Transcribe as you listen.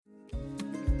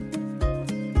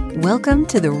Welcome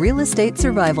to the Real Estate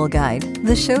Survival Guide,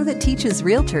 the show that teaches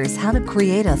realtors how to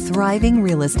create a thriving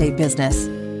real estate business.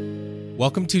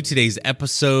 Welcome to today's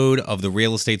episode of the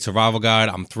Real Estate Survival Guide.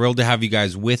 I'm thrilled to have you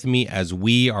guys with me as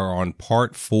we are on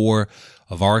part 4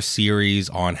 of our series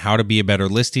on how to be a better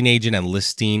listing agent and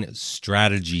listing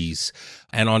strategies.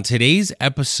 And on today's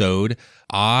episode,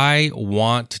 I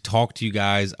want to talk to you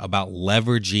guys about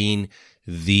leveraging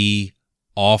the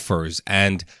offers.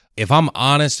 And if I'm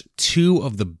honest, 2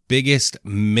 of the biggest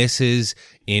misses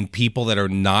in people that are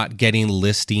not getting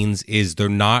listings is they're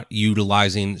not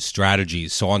utilizing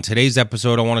strategies. So on today's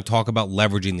episode, I want to talk about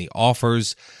leveraging the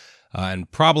offers, and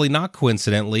probably not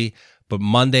coincidentally, but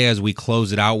Monday as we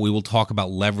close it out, we will talk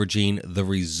about leveraging the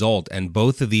result. And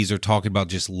both of these are talking about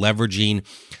just leveraging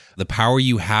the power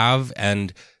you have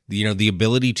and the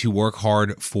ability to work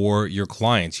hard for your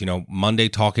clients. Monday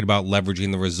talking about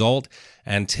leveraging the result,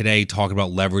 and today talking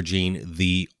about leveraging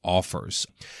the offers.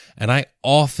 And I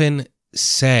often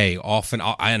say,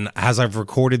 and as I've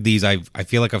recorded these, I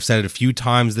feel like I've said it a few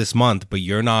times this month, but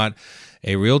you're not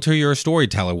a realtor, you're a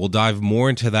storyteller. We'll dive more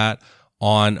into that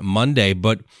on Monday.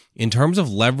 But in terms of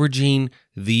leveraging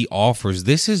the offers,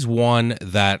 this is one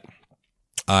that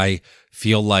I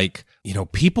feel like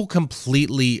people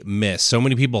completely miss. So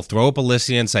many people throw up a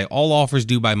listing and say, all offers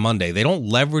due by Monday. They don't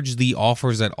leverage the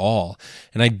offers at all.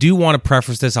 And I do want to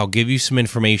preface this. I'll give you some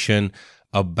information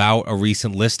about a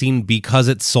recent listing because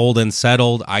it's sold and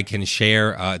settled. I can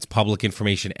share. It's public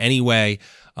information anyway.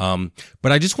 But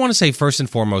I just want to say first and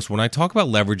foremost, when I talk about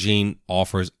leveraging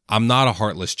offers, I'm not a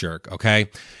heartless jerk, okay?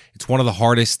 It's one of the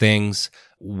hardest things.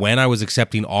 When I was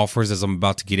accepting offers, as I'm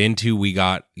about to get into, we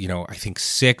got, I think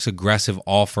 6 aggressive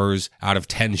offers out of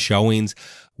 10 showings.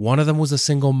 One of them was a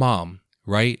single mom,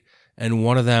 right? And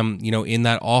one of them, in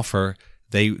that offer,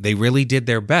 they really did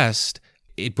their best.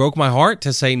 It broke my heart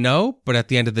to say no, but at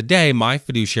the end of the day, my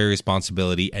fiduciary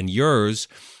responsibility and yours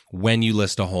when you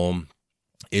list a home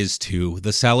is to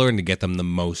the seller and to get them the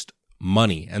most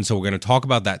money. And so we're going to talk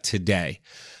about that today.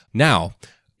 Now,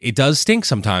 it does stink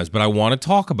sometimes, but I want to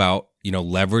talk about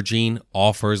leveraging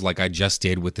offers like I just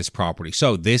did with this property.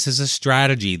 So this is a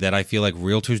strategy that I feel like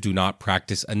realtors do not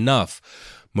practice enough.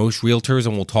 Most realtors,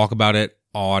 and we'll talk about it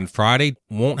on Friday,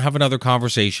 won't have another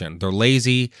conversation. They're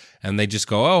lazy and they just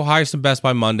go, oh, highest and best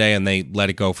by Monday, and they let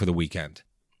it go for the weekend,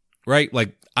 right?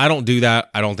 Like, I don't do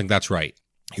that. I don't think that's right.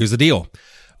 Here's the deal.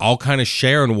 I'll kind of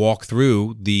share and walk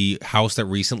through the house that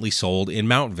recently sold in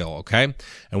Mountville, okay?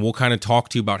 And we'll kind of talk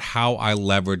to you about how I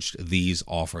leveraged these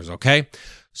offers, okay?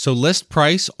 So list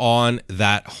price on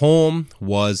that home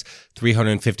was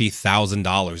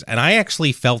 $350,000. And I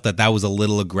actually felt that was a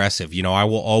little aggressive. I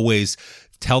will always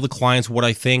tell the clients what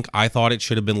I think. I thought it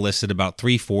should have been listed about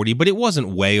 $340,000, but it wasn't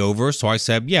way over. So I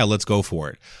said, yeah, let's go for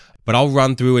it. But I'll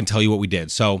run through and tell you what we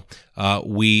did. So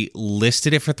we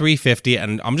listed it for $350,000,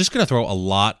 and I'm just going to throw a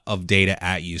lot of data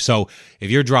at you. So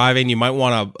if you're driving, you might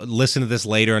want to listen to this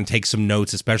later and take some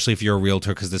notes, especially if you're a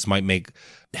realtor, because this might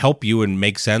help you and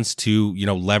make sense to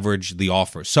leverage the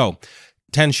offer. So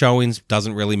 10 showings,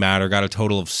 doesn't really matter. Got a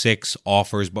total of 6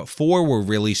 offers, but 4 were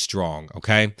really strong.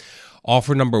 Okay,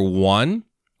 offer number 1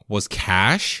 was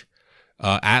cash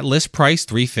at list price,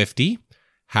 $350,000.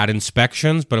 Had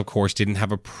inspections, but of course didn't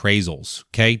have appraisals.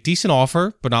 Okay, decent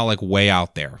offer, but not like way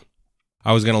out there.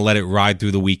 I was going to let it ride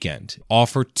through the weekend.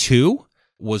 Offer 2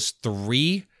 was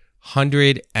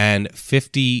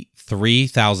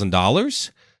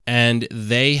 $353,000, and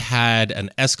they had an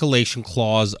escalation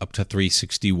clause up to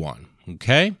 $361,000.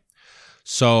 Okay,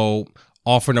 so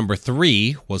offer number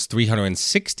 3 was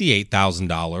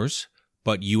 $368,000,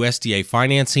 but USDA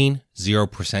financing,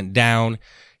 0% down.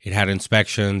 It had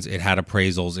inspections, it had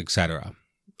appraisals, etc.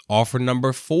 Offer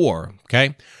number 4,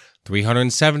 okay,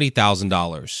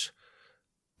 $370,000,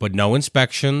 but no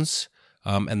inspections,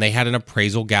 and they had an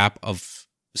appraisal gap of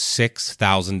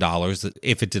 $6,000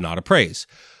 if it did not appraise.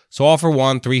 So offer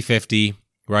 1, $350,000,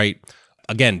 right?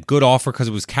 Again, good offer because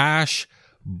it was cash,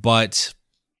 but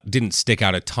didn't stick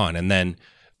out a ton. And then,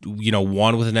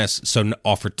 one with an S. So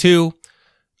offer 2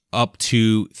 up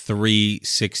to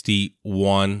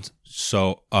 $361,000.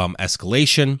 So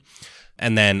escalation,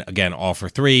 and then again offer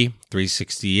 3,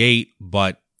 $368,000,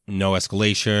 but no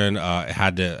escalation.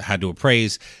 Had to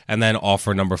appraise, and then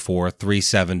offer number 4,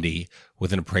 $370,000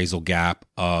 with an appraisal gap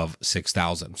of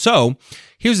 $6,000. So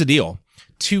here's the deal.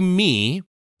 To me,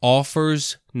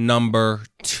 offers number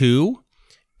 2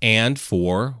 and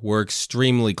 4 were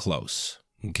extremely close.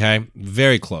 Okay,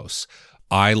 very close.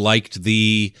 I liked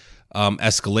the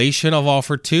escalation of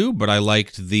offer 2, but I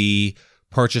liked the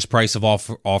purchase price of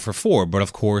offer 4. But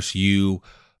of course, you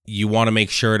want to make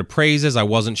sure it appraises. I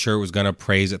wasn't sure it was going to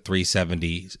appraise at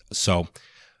 $370,000. So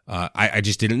I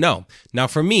just didn't know. Now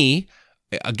for me,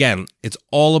 again, it's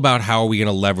all about how are we going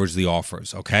to leverage the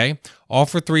offers, okay?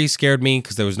 Offer 3 scared me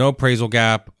because there was no appraisal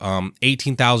gap,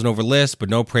 18,000 over list, but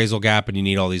no appraisal gap, and you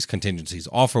need all these contingencies.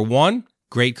 Offer 1,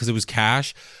 great because it was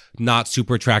cash, not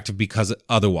super attractive because it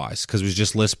was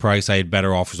just list price. I had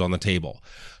better offers on the table.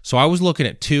 So I was looking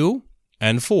at 2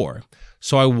 and 4.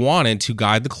 So I wanted to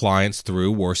guide the clients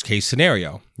through worst case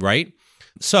scenario, right?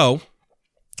 So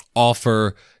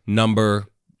offer number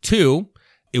 2,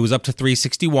 it was up to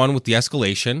 361 with the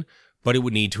escalation, but it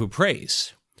would need to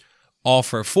appraise.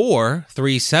 Offer 4,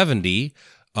 370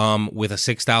 with a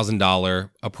 $6,000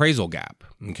 appraisal gap.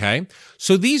 Okay,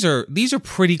 so these are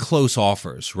pretty close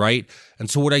offers, right? And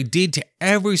so what I did to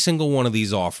every single one of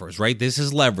these offers, right? This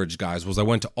is leverage, guys. Was I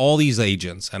went to all these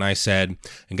agents and I said,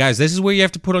 and guys, this is where you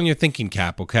have to put on your thinking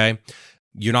cap. Okay.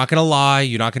 You're not going to lie.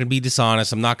 You're not going to be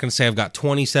dishonest. I'm not going to say I've got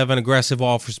 27 aggressive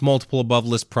offers, multiple above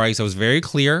list price. I was very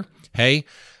clear. Hey,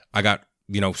 I got,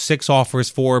 6 offers,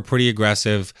 4 pretty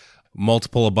aggressive,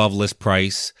 multiple above list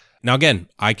price. Now, again,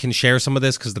 I can share some of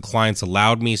this because the clients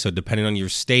allowed me. So depending on your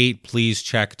state, please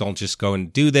check. Don't just go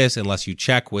and do this unless you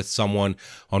check with someone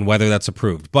on whether that's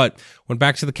approved. But went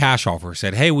back to the cash offer,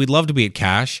 said, hey, we'd love to be at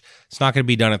cash. It's not going to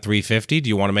be done at 350. Do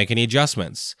you want to make any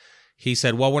adjustments? He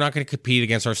said, well, we're not going to compete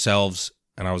against ourselves.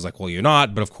 And I was like, well, you're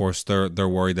not. But of course, they're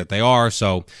worried that they are.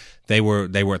 So they were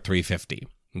at 350.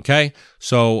 Okay.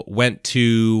 So went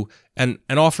to an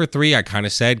offer 3. I kind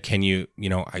of said, can you,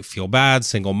 I feel bad,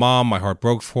 single mom, my heart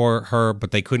broke for her,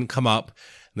 but they couldn't come up.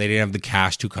 And they didn't have the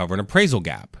cash to cover an appraisal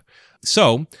gap.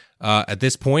 So at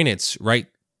this point, it's right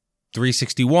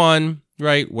 361,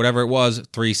 right? Whatever it was,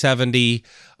 370.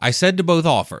 I said to both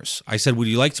offers, I said, would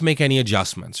you like to make any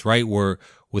adjustments, right? We're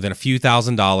within a few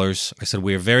 $1,000s. I said,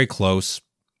 we are very close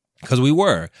because we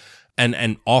were.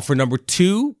 And offer number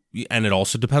 2, and it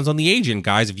also depends on the agent,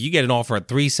 guys. If you get an offer at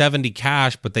 370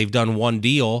 cash, but they've done one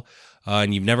deal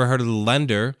and you've never heard of the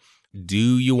lender,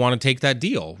 do you want to take that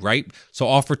deal, right? So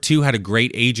offer 2 had a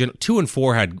great agent. 2 and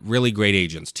 4 had really great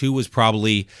agents. 2 was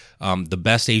probably the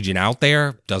best agent out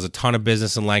there, does a ton of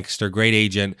business in Lancaster, great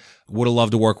agent, would have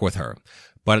loved to work with her.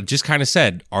 But it just kind of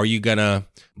said, are you going to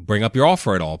bring up your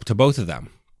offer at all to both of them?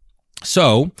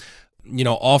 So,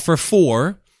 offer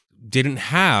 4 didn't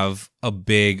have a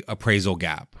big appraisal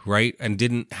gap, right? And they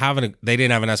didn't have an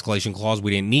escalation clause.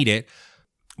 We didn't need it,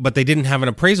 but they didn't have an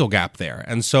appraisal gap there.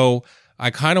 And so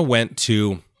I kind of went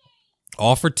to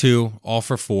offer 2,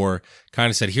 offer 4,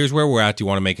 kind of said, here's where we're at. Do you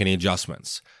want to make any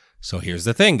adjustments? So here's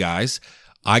the thing, guys.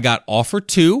 I got offer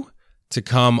 2 to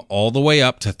come all the way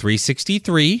up to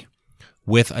 363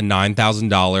 with a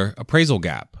 $9,000 appraisal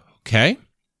gap. Okay.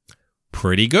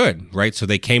 Pretty good, right? So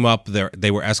they came up there,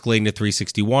 they were escalating to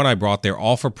 361. I brought their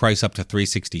offer price up to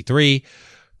 363,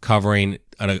 covering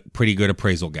a pretty good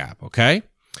appraisal gap, okay?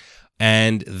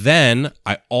 And then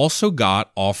I also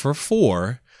got offer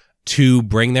 4 to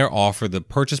bring their offer. The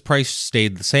purchase price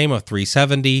stayed the same of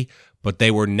 370, but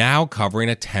they were now covering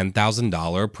a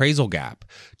 $10,000 appraisal gap.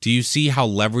 Do you see how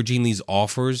leveraging these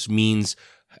offers means,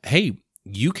 hey,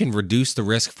 you can reduce the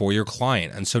risk for your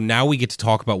client? And so now we get to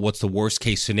talk about what's the worst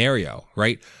case scenario,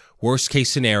 right? Worst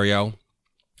case scenario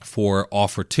for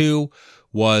offer 2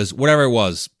 was whatever it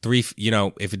was, 3,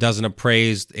 if it doesn't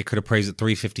appraise, it could appraise at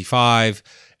 355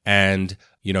 and,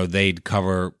 they'd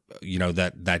cover,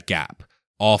 that gap.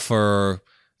 Offer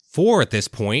 4 at this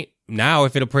point, now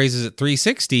if it appraises at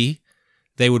 360,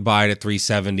 they would buy it at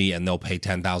 370 and they'll pay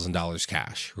 $10,000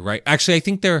 cash, right? Actually, I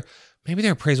think maybe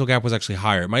their appraisal gap was actually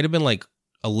higher. It might have been like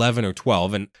 11 or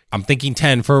 12, and I'm thinking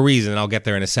 10 for a reason, and I'll get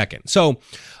there in a second. So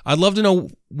I'd love to know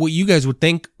what you guys would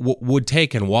think would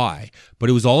take and why, but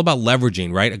it was all about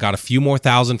leveraging, right? I got a few more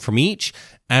thousand from each,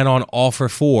 and on offer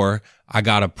 4, I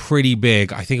got a pretty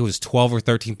big, I think it was $12,000 or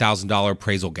 $13,000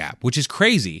 appraisal gap, which is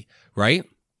crazy, right?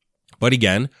 But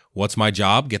again, what's my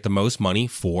job? Get the most money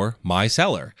for my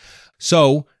seller.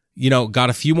 So,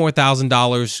 got a few more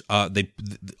 $1,000. The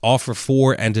offer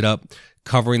 4 ended up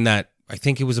covering that. I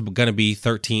think it was going to be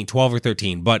 12 or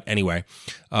 13. But anyway,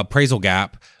 appraisal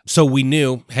gap. So we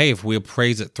knew, hey, if we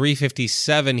appraise at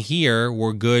 357 here,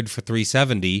 we're good for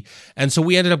 370. And so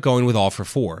we ended up going with offer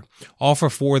 4. Offer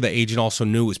 4, the agent also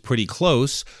knew was pretty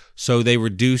close. So they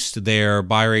reduced their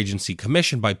buyer agency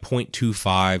commission by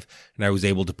 0.25. And I was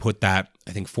able to put that,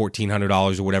 I think,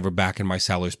 $1,400 or whatever back in my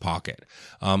seller's pocket.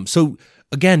 So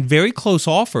again, very close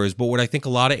offers. But what I think a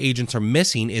lot of agents are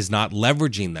missing is not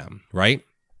leveraging them, right?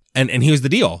 And here's the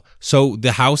deal. So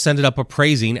the house ended up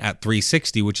appraising at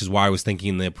 360, which is why I was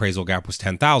thinking the appraisal gap was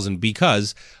 10,000,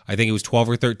 because I think it was 12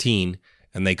 or 13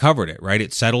 and they covered it, right?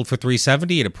 It settled for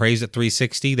 370. It appraised at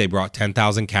 360. They brought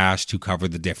 10,000 cash to cover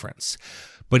the difference.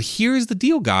 But here's the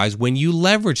deal, guys. When you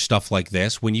leverage stuff like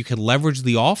this, when you can leverage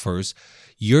the offers,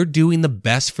 you're doing the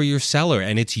best for your seller,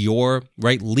 and it's your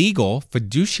legal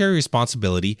fiduciary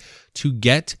responsibility to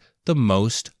get the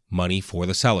most money for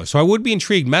the seller. So I would be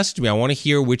intrigued. Message me. I want to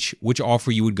hear which offer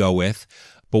you would go with.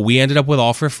 But we ended up with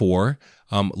offer 4.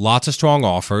 Lots of strong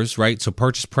offers, right? So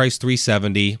purchase price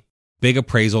 $370, big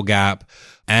appraisal gap.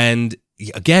 And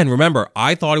again, remember,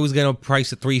 I thought it was going to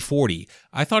price at $340.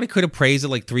 I thought it could appraise at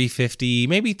like $350,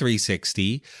 maybe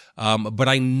 $360. But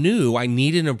I knew I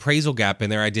needed an appraisal gap in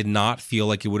there. I did not feel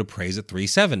like it would appraise at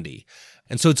 $370.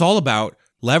 And so it's all about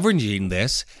leveraging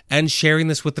this and sharing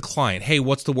this with the client. Hey,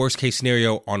 what's the worst case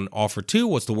scenario on offer 2?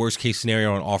 What's the worst case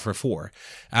scenario on offer 4?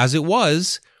 As it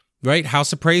was, right?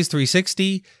 House appraised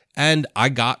 $360. And I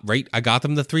got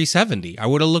them the $370. I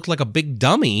would have looked like a big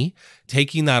dummy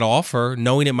taking that offer,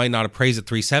 knowing it might not appraise at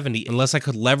 $370 unless I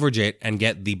could leverage it and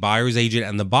get the buyer's agent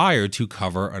and the buyer to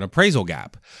cover an appraisal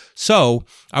gap. So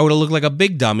I would have looked like a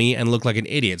big dummy and looked like an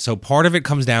idiot. So part of it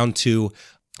comes down to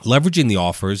leveraging the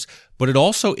offers, but it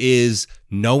also is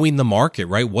knowing the market,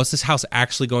 right? What's this house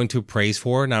actually going to appraise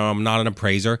for? Now, I'm not an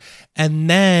appraiser. And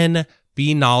then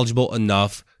being knowledgeable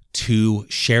enough to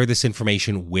share this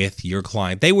information with your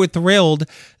client. They were thrilled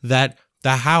that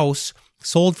the house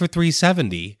sold for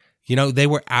 $370. They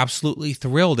were absolutely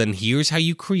thrilled. And here's how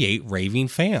you create raving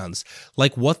fans.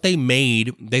 Like what they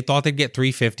made, they thought they'd get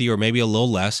 $350 or maybe a little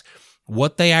less.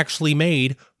 What they actually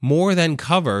made more than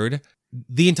covered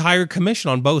the entire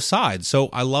commission on both sides. So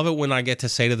I love it when I get to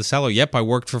say to the seller, yep, I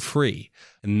worked for free.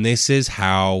 And this is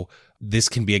how this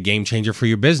can be a game changer for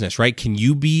your business, right? Can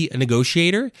you be a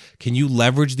negotiator? Can you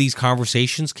leverage these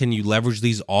conversations? Can you leverage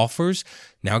these offers?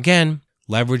 Now, again,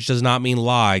 leverage does not mean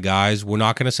lie, guys. We're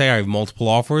not going to say I have multiple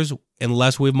offers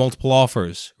unless we have multiple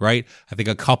offers, right? I think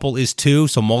a couple is 2,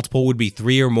 so multiple would be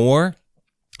 3 or more.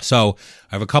 So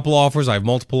I have a couple offers. I have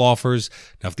multiple offers.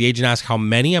 Now, if the agent asks how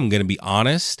many, I'm going to be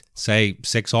honest, say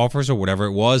 6 offers or whatever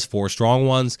it was, 4 strong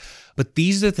ones. But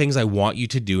these are the things I want you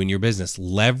to do in your business.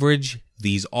 Leverage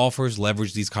these offers,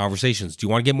 leverage these conversations. Do you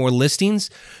want to get more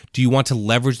listings? Do you want to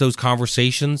leverage those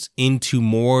conversations into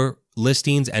more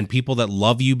listings and people that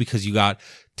love you because you got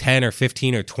 10 or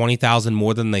 15 or 20,000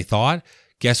 more than they thought?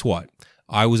 Guess what?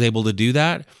 I was able to do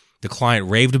that. The client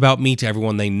raved about me to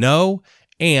everyone they know,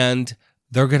 and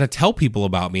they're going to tell people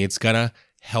about me. It's going to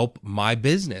help my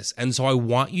business. And so I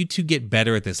want you to get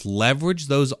better at this. Leverage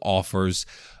those offers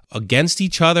against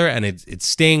each other, and it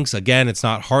stinks. Again, it's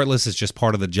not heartless. It's just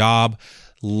part of the job.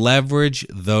 Leverage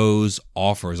those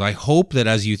offers. I hope that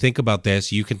as you think about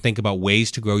this, you can think about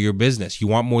ways to grow your business. You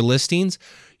want more listings?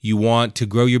 You want to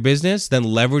grow your business? Then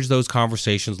leverage those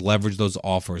conversations, leverage those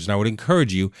offers. And I would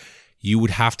encourage you, you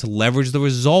would have to leverage the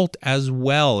result as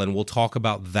well. And we'll talk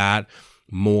about that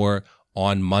more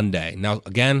on Monday. Now,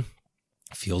 again,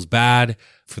 feels bad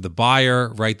for the buyer,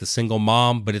 right? The single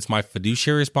mom, but it's my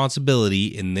fiduciary responsibility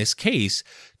in this case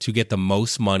to get the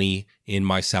most money in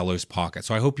my seller's pocket.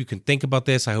 So I hope you can think about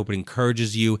this. I hope it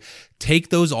encourages you. Take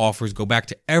those offers, go back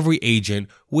to every agent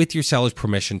with your seller's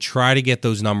permission, try to get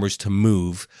those numbers to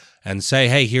move and say,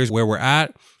 hey, here's where we're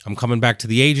at. I'm coming back to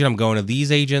the agent. I'm going to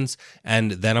these agents,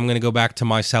 and then I'm going to go back to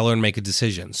my seller and make a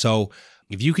decision. So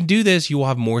if you can do this, you will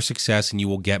have more success and you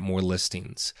will get more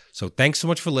listings. So thanks so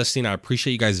much for listening. I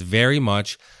appreciate you guys very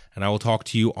much. And I will talk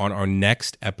to you on our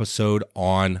next episode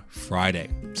on Friday.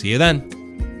 See you then.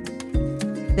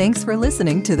 Thanks for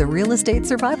listening to the Real Estate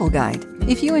Survival Guide.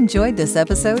 If you enjoyed this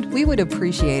episode, we would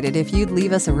appreciate it if you'd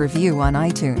leave us a review on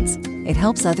iTunes. It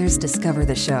helps others discover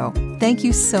the show. Thank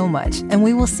you so much, and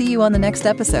we will see you on the next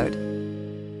episode.